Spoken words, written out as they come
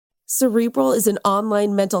Cerebral is an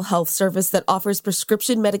online mental health service that offers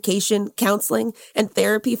prescription medication, counseling, and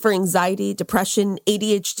therapy for anxiety, depression,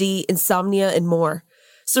 ADHD, insomnia, and more.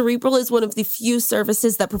 Cerebral is one of the few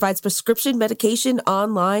services that provides prescription medication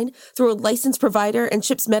online through a licensed provider and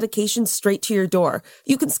ships medication straight to your door.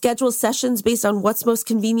 You can schedule sessions based on what's most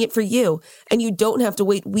convenient for you, and you don't have to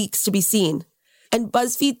wait weeks to be seen. And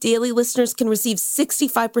BuzzFeed Daily listeners can receive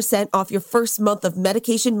 65% off your first month of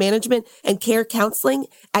medication management and care counseling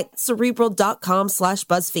at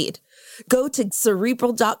Cerebral.com/BuzzFeed. Go to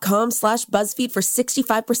Cerebral.com/BuzzFeed for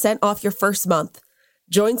 65% off your first month.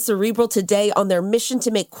 Join Cerebral today on their mission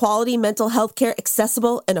to make quality mental health care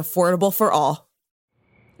accessible and affordable for all.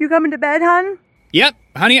 You coming to bed, hon? Yep,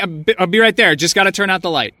 honey, I'll be right there. Just gotta turn out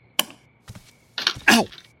the light. Ow!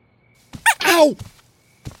 Ow!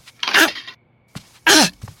 Ow!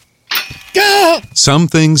 Some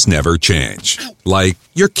things never change. Like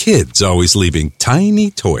your kids always leaving tiny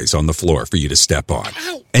toys on the floor for you to step on.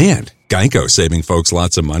 And Geico saving folks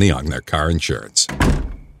lots of money on their car insurance.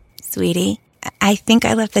 Sweetie, I think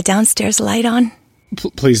I left the downstairs light on.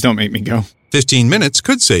 Please don't make me go. 15 minutes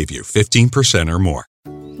could save you 15% or more.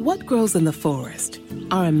 What grows in the forest?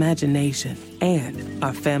 Our imagination and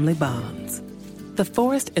our family bonds. The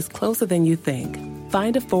forest is closer than you think.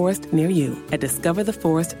 Find a forest near you at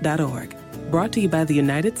discovertheforest.org. Brought to you by the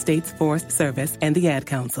United States Forest Service and the Ad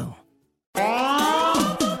Council.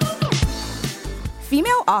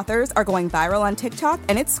 Female authors are going viral on TikTok,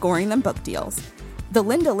 and it's scoring them book deals. The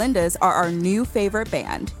Linda Lindas are our new favorite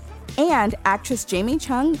band. And actress Jamie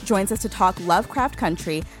Chung joins us to talk Lovecraft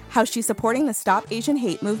Country, how she's supporting the Stop Asian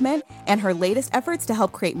Hate movement, and her latest efforts to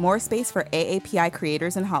help create more space for AAPI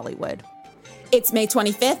creators in Hollywood. It's May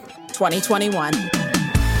 25th, 2021.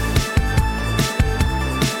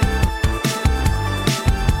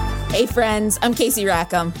 Hey friends, I'm Casey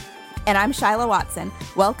Rackham. And I'm Shyla Watson.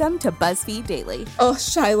 Welcome to BuzzFeed Daily. Oh,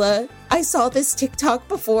 Shyla, I saw this TikTok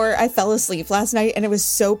before I fell asleep last night, and it was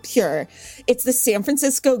so pure. It's the San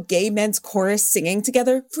Francisco Gay Men's Chorus singing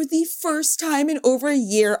together for the first time in over a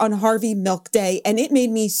year on Harvey Milk Day, and it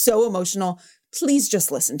made me so emotional. Please just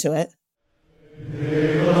listen to it.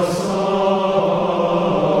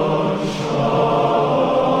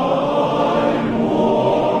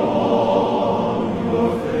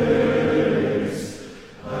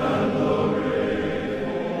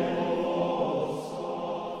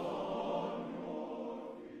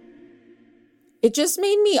 It just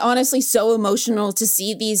made me honestly so emotional to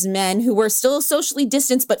see these men who were still socially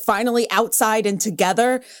distanced, but finally outside and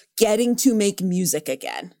together, getting to make music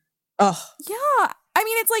again. Oh, yeah. I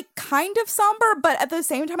mean, it's like kind of somber, but at the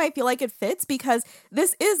same time, I feel like it fits because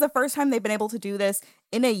this is the first time they've been able to do this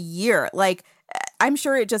in a year. Like, I'm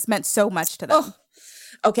sure it just meant so much to them. Oh.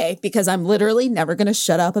 Okay, because I'm literally never going to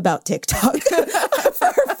shut up about TikTok. For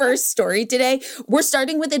our first story today, we're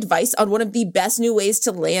starting with advice on one of the best new ways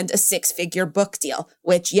to land a six-figure book deal,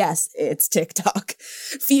 which, yes, it's TikTok.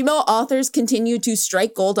 Female authors continue to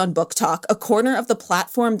strike gold on Book Talk, a corner of the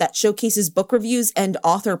platform that showcases book reviews and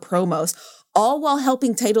author promos, all while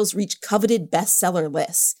helping titles reach coveted bestseller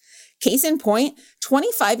lists. Case in point,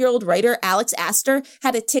 25-year-old writer Alex Astor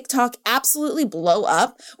had a TikTok absolutely blow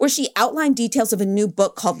up where she outlined details of a new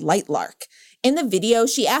book called Lightlark. In the video,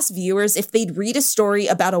 she asked viewers if they'd read a story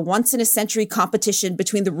about a once-in-a-century competition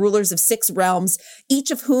between the rulers of 6 realms,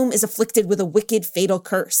 each of whom is afflicted with a wicked, fatal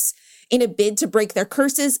curse. In a bid to break their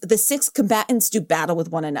curses, the 6 combatants do battle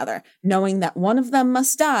with one another, knowing that one of them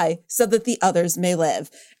must die so that the others may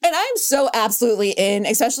live. And I'm so absolutely in,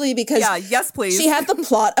 especially because yes, please. She had the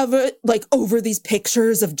plot of it, like, over these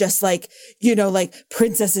pictures of just, like, you know, like,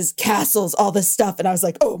 princesses, castles, all this stuff. And I was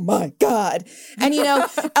like, oh, my God. And, you know,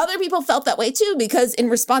 other people felt that way, too, because in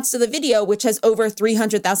response to the video, which has over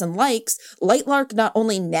 300,000 likes, Lightlark not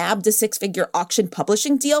only nabbed a 6-figure auction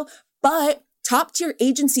publishing deal, but top-tier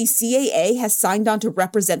agency CAA has signed on to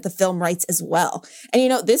represent the film rights as well. And, you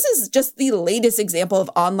know, this is just the latest example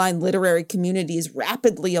of online literary communities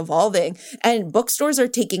rapidly evolving, and bookstores are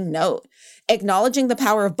taking note. Acknowledging the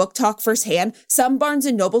power of Book Talk firsthand, some Barnes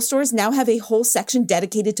 & Noble stores now have a whole section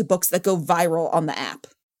dedicated to books that go viral on the app.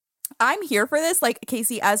 I'm here for this. Like,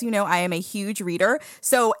 Casey, as you know, I am a huge reader.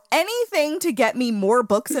 So anything to get me more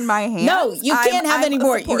books in my hands. No, you can't have any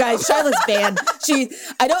more. You guys, Shyla's banned.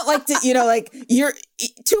 I don't like to, you know, like, you're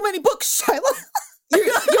too many books, Shyla.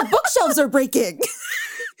 Your bookshelves are breaking.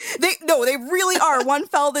 They really are. One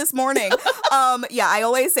fell this morning. I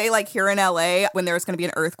always say, like, here in LA, when there's going to be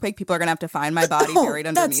an earthquake, people are going to have to find my body buried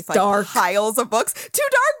underneath like dark piles of books. Too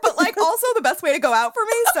dark, but like also the best way to go out for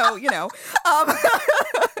me. So, you know,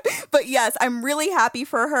 But yes, I'm really happy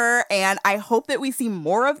for her, and I hope that we see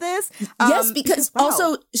more of this. Yes, because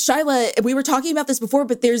also, Shyla, we were talking about this before,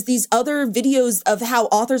 but there's these other videos of how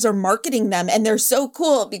authors are marketing them, and they're so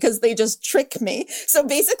cool because they just trick me. So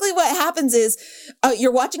basically what happens is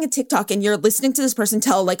you're watching a TikTok and you're listening to this person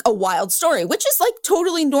tell like a wild story, which is like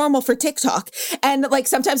totally normal for TikTok. And like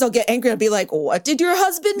sometimes I'll get angry and be like, what did your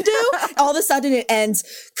husband do? All of a sudden it ends,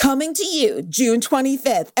 coming to you June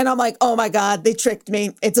 25th. And I'm like, oh my God, they tricked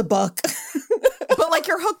me. It's a book. But like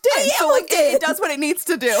you're hooked in. So like it does what it needs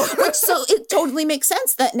to do. So it totally makes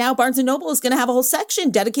sense that now Barnes & Noble is going to have a whole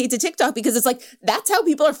section dedicated to TikTok because it's like, that's how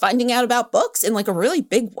people are finding out about books in like a really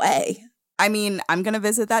big way. I mean, I'm going to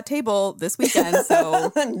visit that table this weekend.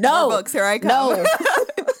 So no more books, here I come. No.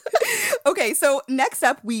 Okay, so next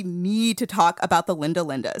up, we need to talk about the Linda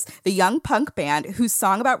Lindas, the young punk band whose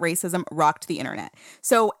song about racism rocked the internet.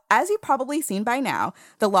 So, as you've probably seen by now,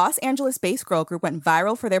 the Los Angeles-based girl group went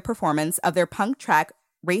viral for their performance of their punk track,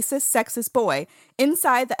 Racist Sexist Boy,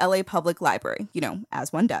 inside the LA Public Library,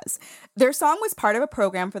 as one does. Their song was part of a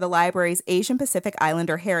program for the library's Asian Pacific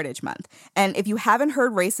Islander Heritage Month. And if you haven't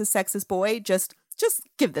heard Racist Sexist Boy, just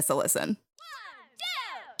give this a listen.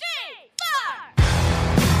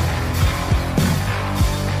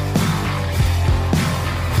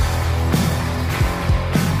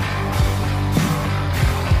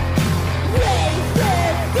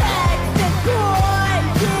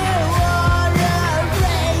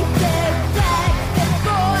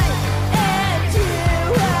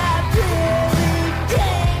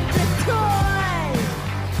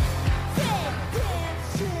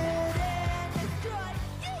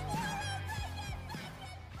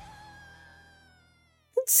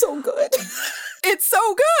 So good. It's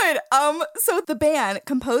so good. So the band,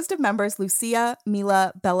 composed of members Lucia,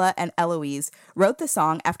 Mila, Bella, and Eloise, wrote the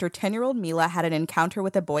song after 10-year-old Mila had an encounter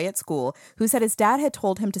with a boy at school who said his dad had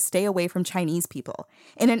told him to stay away from Chinese people.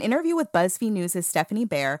 In an interview with BuzzFeed News' Stephanie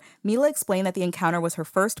Baer, Mila explained that the encounter was her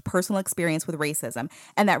first personal experience with racism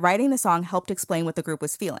and that writing the song helped explain what the group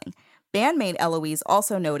was feeling. Bandmate Eloise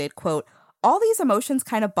also noted, quote, all these emotions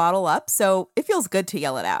kind of bottle up, so it feels good to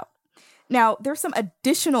yell it out. Now, there's some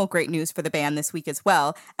additional great news for the band this week as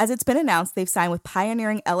well, as it's been announced they've signed with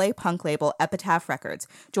pioneering LA punk label Epitaph Records,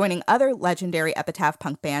 joining other legendary Epitaph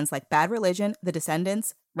punk bands like Bad Religion, The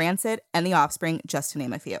Descendants, Rancid, and The Offspring, just to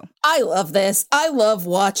name a few. I love this. I love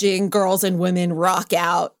watching girls and women rock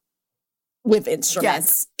out with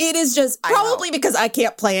instruments. Yes. It is just probably because I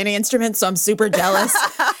can't play any instruments, so I'm super jealous.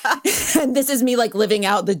 And this is me like living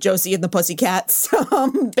out the Josie and the Pussycats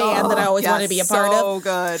band that I always wanted to be a part of. So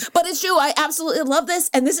good. But it's true. I absolutely love this.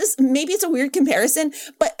 And this is, maybe it's a weird comparison,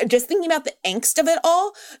 but just thinking about the angst of it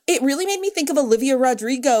all, it really made me think of Olivia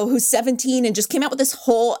Rodrigo, who's 17 and just came out with this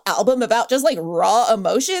whole album about just like raw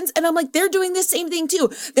emotions. And I'm like, they're doing the same thing too.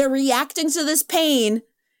 They're reacting to this pain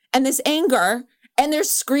and this anger, and they're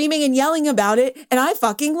screaming and yelling about it, and I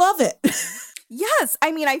fucking love it. Yes.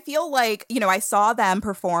 I mean, I feel like, I saw them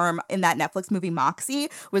perform in that Netflix movie Moxie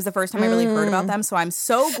was the first time I really heard about them. So I'm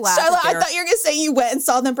so glad. Shyla, I thought you were going to say you went and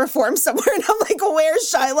saw them perform somewhere. And I'm like,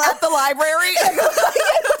 where's Shyla? At the library.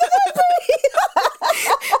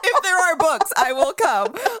 If there are books, I will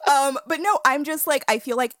come. But no, I'm just like, I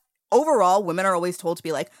feel like overall, women are always told to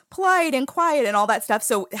be like polite and quiet and all that stuff.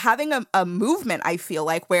 So having a movement, I feel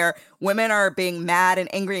like, where women are being mad and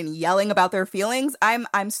angry and yelling about their feelings,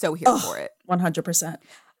 I'm so here for it. 100%.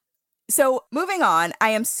 So moving on, I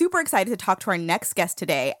am super excited to talk to our next guest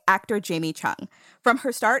today, actor Jamie Chung. From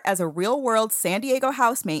her start as a real-world San Diego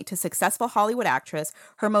housemate to successful Hollywood actress,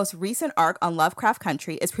 her most recent arc on Lovecraft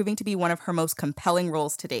Country is proving to be one of her most compelling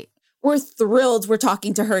roles to date. We're thrilled we're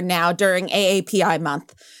talking to her now during AAPI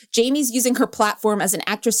month. Jamie's using her platform as an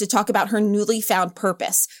actress to talk about her newly found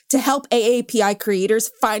purpose, to help AAPI creators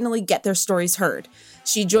finally get their stories heard.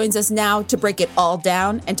 She joins us now to break it all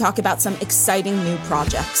down and talk about some exciting new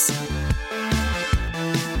projects.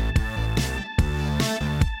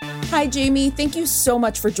 Hi, Jamie. Thank you so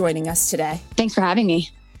much for joining us today. Thanks for having me.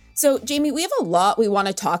 So, Jamie, we have a lot we want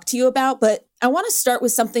to talk to you about, but I want to start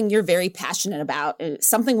with something you're very passionate about,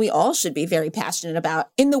 something we all should be very passionate about.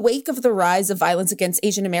 In the wake of the rise of violence against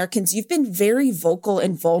Asian Americans, you've been very vocal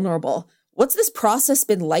and vulnerable. What's this process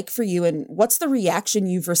been like for you, and what's the reaction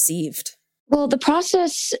you've received? Well, the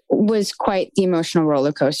process was quite the emotional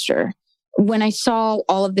roller coaster. When I saw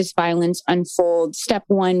all of this violence unfold, step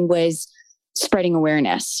one was spreading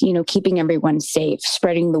awareness, keeping everyone safe,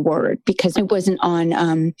 spreading the word, because it wasn't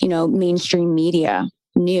on, mainstream media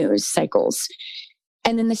news cycles.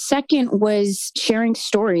 And then the second was sharing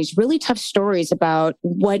stories, really tough stories about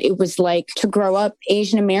what it was like to grow up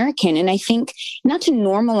Asian American. And I think not to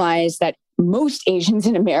normalize that most Asians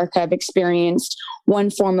in America have experienced one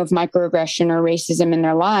form of microaggression or racism in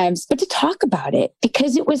their lives, but to talk about it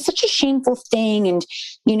because it was such a shameful thing. And,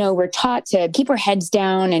 we're taught to keep our heads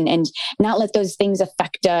down and not let those things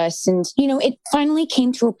affect us. And, it finally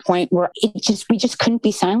came to a point where we just couldn't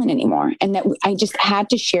be silent anymore. And that I just had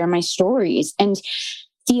to share my stories. And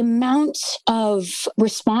the amount of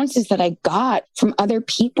responses that I got from other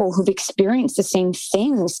people who've experienced the same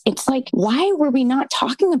things, it's like, why were we not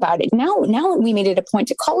talking about it? Now we made it a point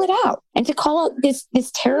to call it out and to call out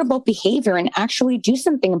this terrible behavior and actually do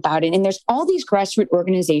something about it. And there's all these grassroots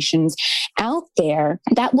organizations out there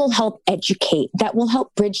that will help educate, that will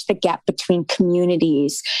help bridge the gap between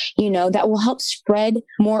communities, that will help spread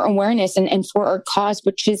more awareness and for our cause,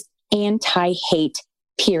 which is anti-hate.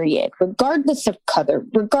 Period. Regardless of color,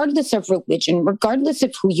 regardless of religion, regardless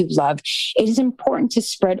of who you love, it is important to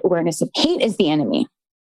spread awareness of hate is the enemy.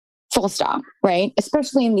 Full stop, right?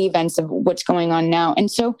 Especially in the events of what's going on now.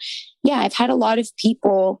 And so, I've had a lot of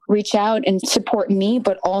people reach out and support me,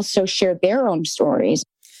 but also share their own stories.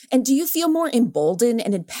 And do you feel more emboldened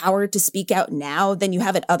and empowered to speak out now than you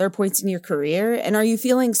have at other points in your career? And are you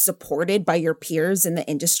feeling supported by your peers in the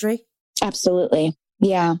industry? Absolutely.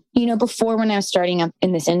 Yeah. Before when I was starting up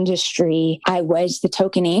in this industry, I was the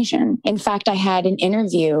token Asian. In fact, I had an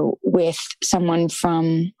interview with someone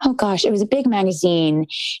from, it was a big magazine.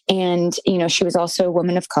 And, she was also a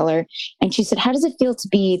woman of color. And she said, how does it feel to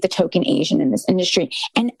be the token Asian in this industry?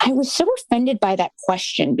 And I was so offended by that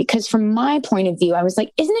question because from my point of view, I was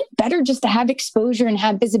like, isn't it better just to have exposure and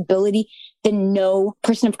have visibility than no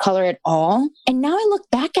person of color at all? And now I look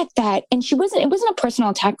back at that and it wasn't a personal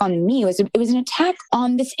attack on me. It was an attack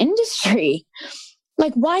on this industry.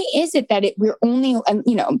 Like, why is it that we're only,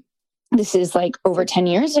 this is like over 10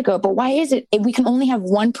 years ago, but why is it we can only have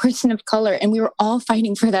one person of color and we were all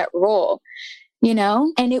fighting for that role,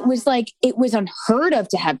 And it was unheard of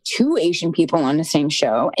to have two Asian people on the same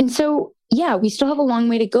show. And so, we still have a long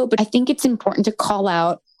way to go, but I think it's important to call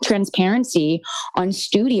out transparency on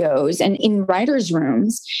studios and in writers'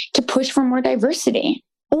 rooms to push for more diversity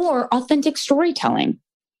or authentic storytelling.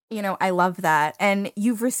 I love that. And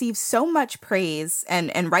you've received so much praise,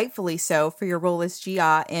 and rightfully so, for your role as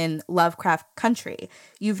Jia in Lovecraft Country.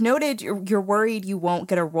 You've noted you're worried you won't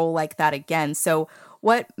get a role like that again. So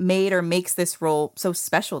what made or makes this role so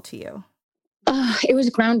special to you? It was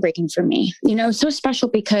groundbreaking for me. So special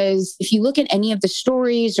because if you look at any of the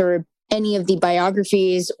stories or any of the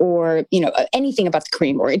biographies or, anything about the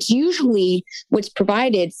Korean War, it's usually what's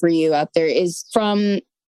provided for you out there is from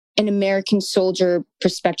an American soldier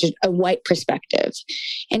perspective, a white perspective.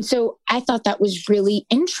 And so I thought that was really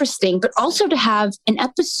interesting, but also to have an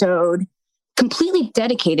episode completely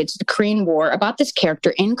dedicated to the Korean War about this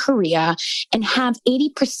character in Korea and have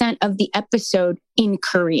 80% of the episode in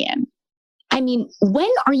Korean. I mean,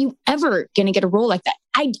 when are you ever going to get a role like that?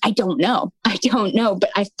 I don't know. But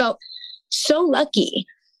I felt so lucky.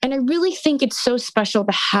 And I really think it's so special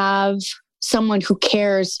to have someone who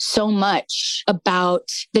cares so much about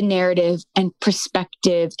the narrative and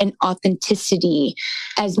perspective and authenticity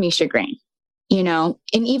as Misha Green, And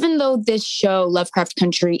even though this show, Lovecraft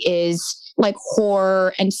Country, is like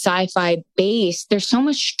horror and sci-fi based, there's so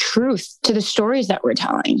much truth to the stories that we're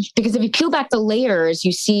telling. Because if you peel back the layers,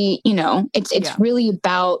 you see, it's really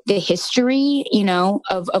about the history,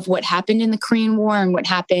 of what happened in the Korean War and what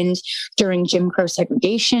happened during Jim Crow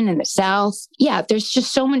segregation in the South. Yeah, there's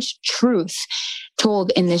just so much truth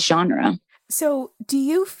told in this genre. So do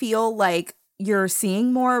you feel like you're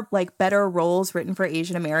seeing more better roles written for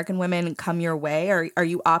Asian American women come your way? Or are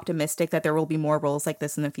you optimistic that there will be more roles like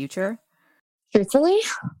this in the future? Truthfully?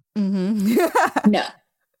 Mm-hmm. No.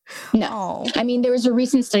 Oh. I mean, there was a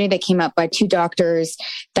recent study that came out by two doctors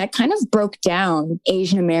that kind of broke down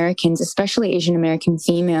Asian Americans, especially Asian American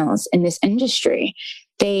females in this industry.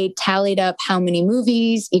 They tallied up how many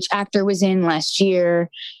movies each actor was in last year.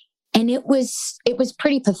 And it was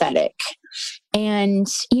pretty pathetic. And,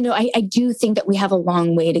 I do think that we have a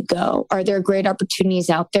long way to go. Are there great opportunities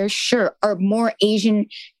out there? Sure. Are more Asian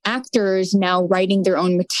actors now writing their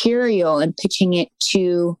own material and pitching it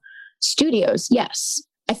to studios? Yes.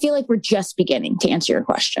 I feel like we're just beginning, to answer your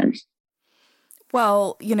question.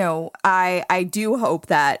 Well, I do hope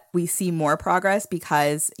that we see more progress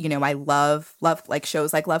because, I love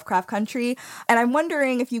shows like Lovecraft Country. And I'm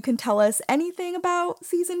wondering if you can tell us anything about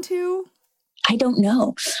season 2. I don't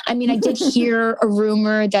know. I mean, I did hear a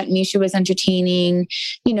rumor that Misha was entertaining,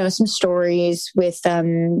 some stories with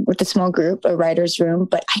a small group, a writer's room,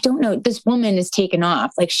 but I don't know. This woman is taken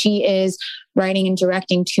off. Like, she is writing and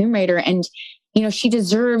directing Tomb Raider, and, she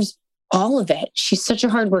deserves all of it. She's such a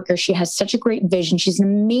hard worker. She has such a great vision. She's an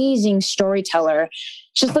amazing storyteller.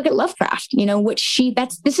 Just look at Lovecraft,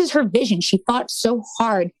 this is her vision. She fought so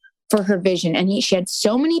hard for her vision, and she had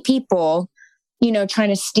so many people, trying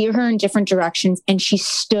to steer her in different directions, and she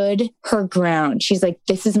stood her ground. She's like,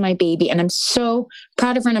 this is my baby. And I'm so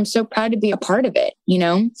proud of her, and I'm so proud to be a part of it,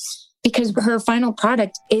 because her final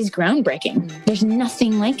product is groundbreaking. There's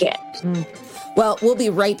nothing like it. Well, we'll be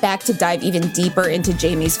right back to dive even deeper into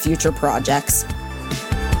Jamie's future projects.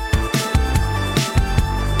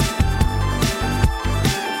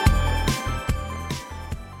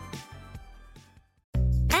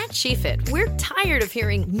 At SheFit, we're tired of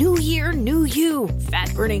hearing new year, new you,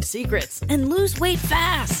 fat-burning secrets, and lose weight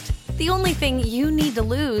fast. The only thing you need to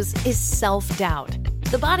lose is self-doubt.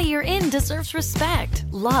 The body you're in deserves respect,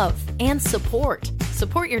 love, and support.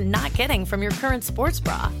 Support you're not getting from your current sports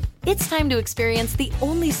bra. It's time to experience the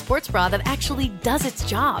only sports bra that actually does its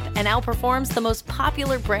job and outperforms the most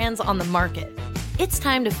popular brands on the market. It's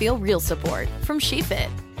time to feel real support from SheFit.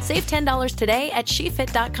 Save $10 today at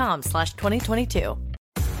SheFit.com/2022.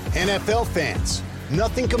 NFL fans,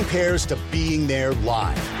 nothing compares to being there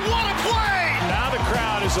live. What a play! Now the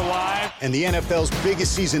crowd is alive. And the NFL's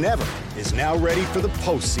biggest season ever is now ready for the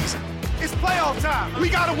postseason. It's playoff time. We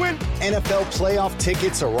gotta win. NFL playoff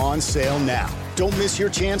tickets are on sale now. Don't miss your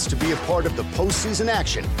chance to be a part of the postseason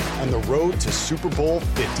action and the road to Super Bowl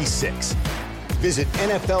 56. Visit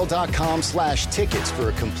NFL.com/tickets for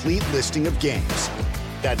a complete listing of games.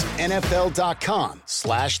 That's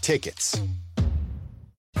NFL.com/tickets.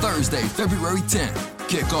 Thursday, February 10th.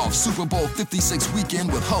 Kick off Super Bowl 56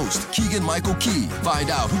 weekend with host Keegan-Michael Key. Find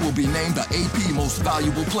out who will be named the AP Most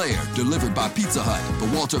Valuable Player, delivered by Pizza Hut, the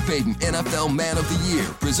Walter Payton NFL Man of the Year,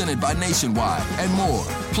 presented by Nationwide, and more.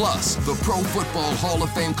 Plus, the Pro Football Hall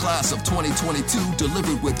of Fame class of 2022,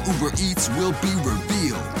 delivered with Uber Eats, will be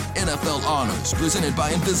revealed. NFL Honors, presented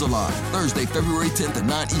by Invisalign. Thursday, February 10th at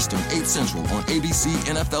 9 Eastern, 8 Central on ABC,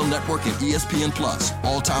 NFL Network, and ESPN+.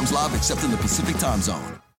 All times live except in the Pacific Time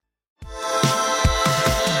Zone.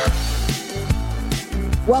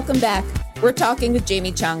 Welcome back. We're talking with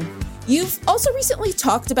Jamie Chung. You've also recently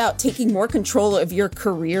talked about taking more control of your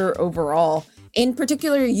career overall. In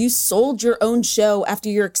particular, you sold your own show after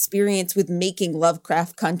your experience with making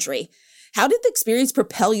Lovecraft Country. How did the experience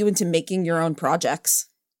propel you into making your own projects?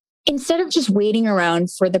 Instead of just waiting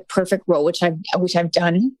around for the perfect role, which I've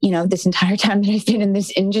done, this entire time that I've been in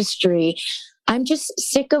this industry, I'm just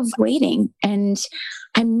sick of waiting, and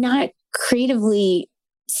I'm not creatively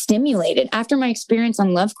stimulated. After my experience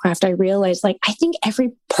on Lovecraft, I realized, I think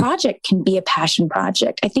every project can be a passion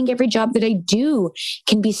project. I think every job that I do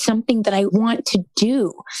can be something that I want to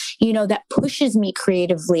do, that pushes me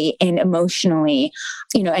creatively and emotionally,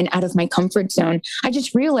 and out of my comfort zone. I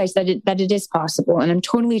just realized that it is possible, and I'm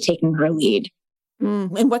totally taking her lead.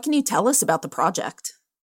 And what can you tell us about the project?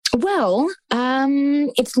 Well,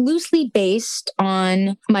 it's loosely based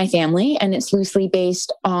on my family, and it's loosely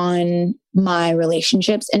based on my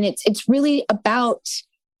relationships. And it's really about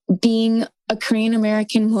being a Korean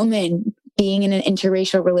American woman, being in an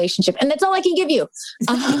interracial relationship. And that's all I can give you.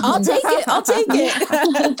 I'll take it.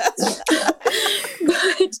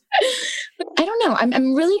 But I don't know.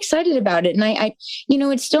 I'm really excited about it. And I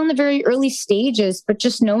it's still in the very early stages, but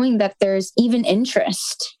just knowing that there's even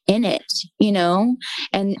interest in it,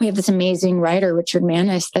 and we have this amazing writer, Richard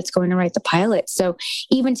Manis, that's going to write the pilot. So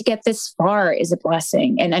even to get this far is a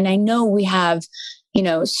blessing. And I know we have,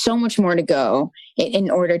 so much more to go in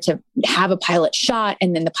order to have a pilot shot,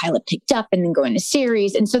 and then the pilot picked up, and then go into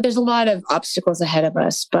series. And so there's a lot of obstacles ahead of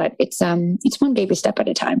us, but it's one baby step at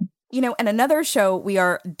a time. And another show we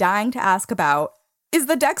are dying to ask about is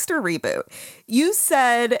the Dexter reboot. You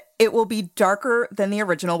said it will be darker than the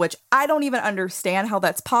original, which I don't even understand how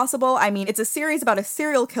that's possible. I mean, it's a series about a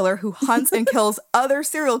serial killer who hunts and kills other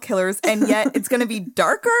serial killers, and yet it's going to be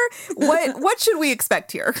darker? What should we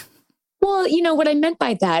expect here? Well, what I meant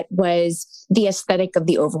by that was the aesthetic of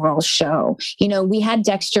the overall show. We had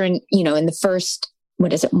Dexter in the first,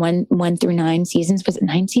 what is it, 1 through 9 seasons? Was it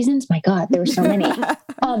 9 seasons? My God, there were so many.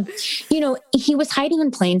 He was hiding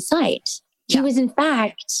in plain sight. He was, in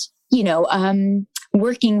fact,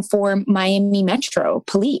 working for Miami Metro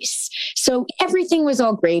Police. So everything was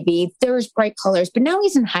all gravy. There was bright colors, but now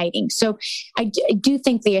he's in hiding. So I do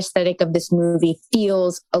think the aesthetic of this movie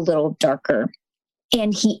feels a little darker.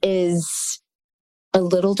 And he is a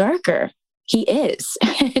little darker. He is.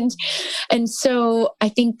 And so I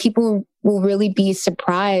think people will really be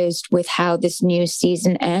surprised with how this new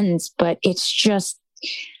season ends. But it's just,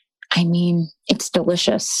 it's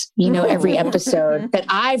delicious. Every episode that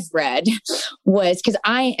I've read was, because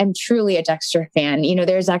I am truly a Dexter fan.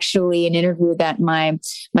 There's actually an interview that my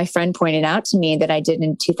friend pointed out to me that I did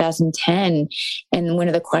in 2010. And one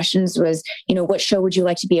of the questions was, what show would you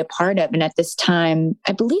like to be a part of? And at this time,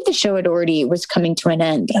 I believe the show was coming to an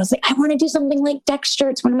end, but I was like, I want to do something like Dexter.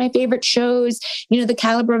 It's one of my favorite shows, the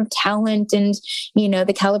caliber of talent and,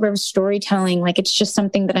 the caliber of storytelling. Like, it's just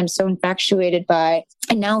something that I'm so infatuated by.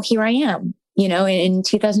 And now here I am, in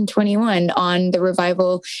 2021 on the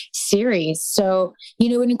Revival series. So,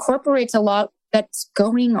 it incorporates a lot that's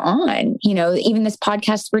going on. Even this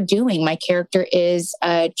podcast we're doing, my character is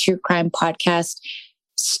a true crime podcast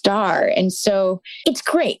star. And so it's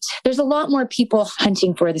great. There's a lot more people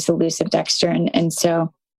hunting for this elusive Dexter. And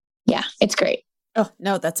so, yeah, it's great. Oh,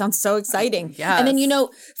 no, that sounds so exciting. Yes. And then,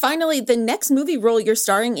 finally, the next movie role you're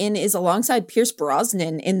starring in is alongside Pierce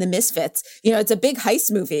Brosnan in The Misfits. It's a big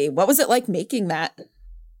heist movie. What was it like making that?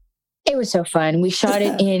 It was so fun. We shot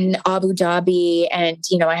it in Abu Dhabi, and,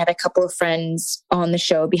 I had a couple of friends on the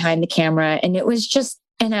show behind the camera, and it was just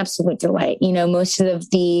an absolute delight. Most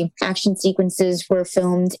of the action sequences were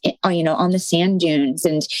filmed, on the sand dunes,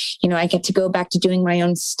 and, I get to go back to doing my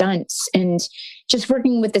own stunts and just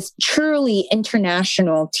working with this truly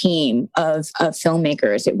international team of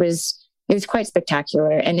filmmakers. It was quite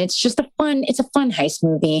spectacular, and it's just a fun heist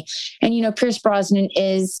movie. And, Pierce Brosnan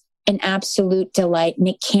is an absolute delight.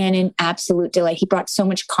 Nick Cannon, absolute delight. He brought so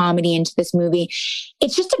much comedy into this movie.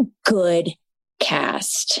 It's just a good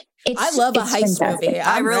cast. I love a heist fantastic. movie.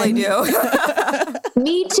 I really do.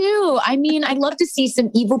 Me too. I mean, I'd love to see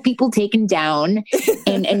some evil people taken down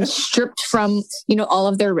and stripped from, all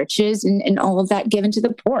of their riches and all of that given to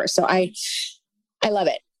the poor. So I love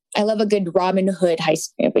it. I love a good Robin Hood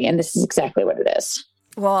heist movie, and this is exactly what it is.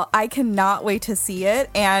 Well, I cannot wait to see it.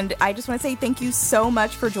 And I just want to say thank you so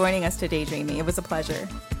much for joining us today, Jamie. It was a pleasure.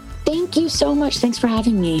 Thank you so much. Thanks for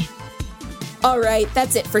having me. All right,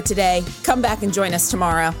 that's it for today. Come back and join us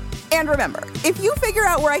tomorrow. And remember, if you figure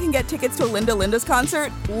out where I can get tickets to a Linda's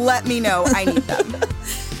concert, let me know. I need them.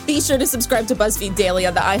 Be sure to subscribe to BuzzFeed Daily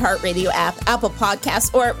on the iHeartRadio app, Apple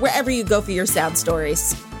Podcasts, or wherever you go for your sound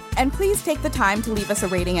stories. And please take the time to leave us a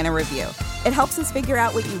rating and a review. It helps us figure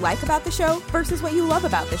out what you like about the show versus what you love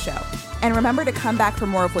about the show. And remember to come back for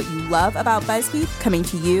more of what you love about BuzzFeed, coming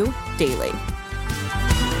to you daily.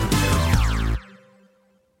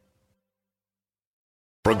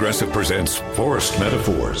 Progressive presents Forced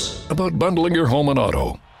Metaphors about bundling your home and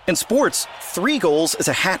auto. In sports, 3 goals is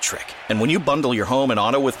a hat trick. And when you bundle your home and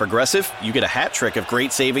auto with Progressive, you get a hat trick of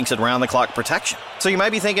great savings and round-the-clock protection. So you might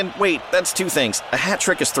be thinking, wait, that's 2 things. A hat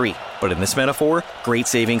trick is 3. But in this metaphor, great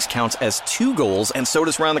savings counts as 2 goals, and so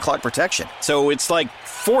does round-the-clock protection. So it's like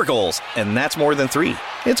 4 goals, and that's more than 3.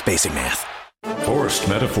 It's basic math. Forced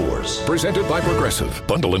Metaphors. Presented by Progressive.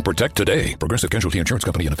 Bundle and protect today. Progressive Casualty Insurance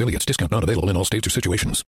Company and Affiliates. Discount not available in all states or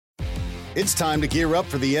situations. It's time to gear up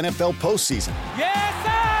for the NFL postseason. Yes,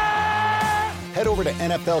 sir! Head over to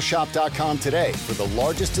NFLshop.com today for the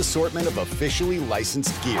largest assortment of officially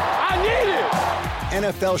licensed gear. I need it!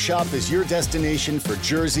 NFL Shop is your destination for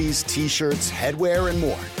jerseys, t-shirts, headwear, and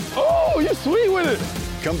more. Oh, you're sweet with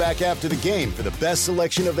it! Come back after the game for the best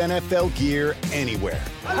selection of NFL gear anywhere.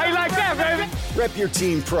 How you like that, baby? Rep your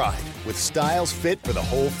team pride with styles fit for the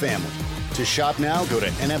whole family. To shop now, go to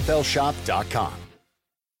NFLshop.com.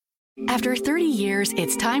 After 30 years,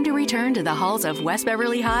 it's time to return to the halls of West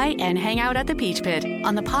Beverly High and hang out at the Peach Pit.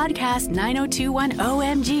 On the podcast 9021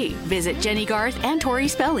 OMG, visit Jenny Garth and Tori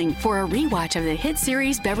Spelling for a rewatch of the hit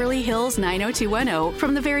series Beverly Hills 90210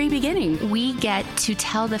 from the very beginning. We get to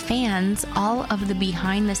tell the fans all of the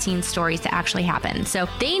behind-the-scenes stories that actually happened. So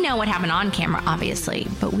they know what happened on camera, obviously,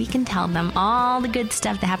 but we can tell them all the good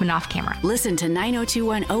stuff that happened off camera. Listen to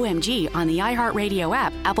 9021 OMG on the iHeartRadio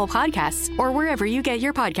app, Apple Podcasts, or wherever you get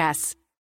your podcasts.